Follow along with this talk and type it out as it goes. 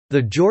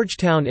The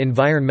Georgetown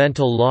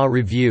Environmental Law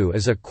Review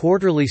is a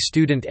quarterly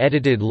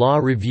student-edited law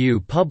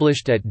review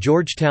published at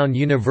Georgetown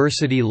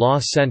University Law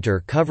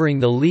Center covering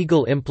the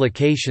legal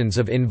implications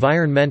of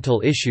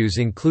environmental issues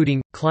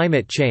including,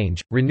 climate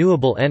change,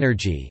 renewable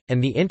energy, and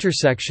the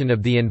intersection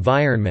of the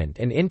environment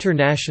and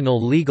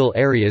international legal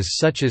areas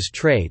such as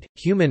trade,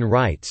 human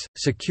rights,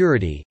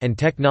 security, and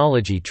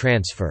technology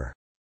transfer.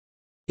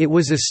 It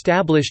was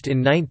established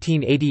in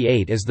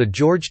 1988 as the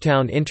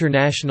Georgetown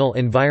International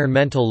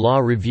Environmental Law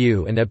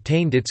Review and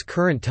obtained its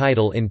current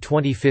title in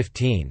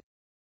 2015.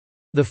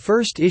 The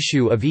first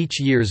issue of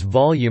each year's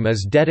volume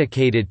is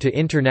dedicated to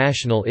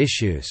international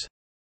issues.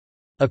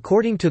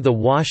 According to the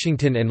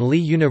Washington and Lee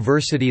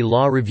University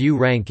Law Review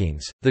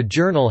rankings, the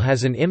journal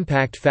has an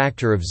impact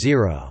factor of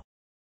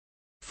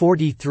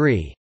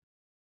 0.43.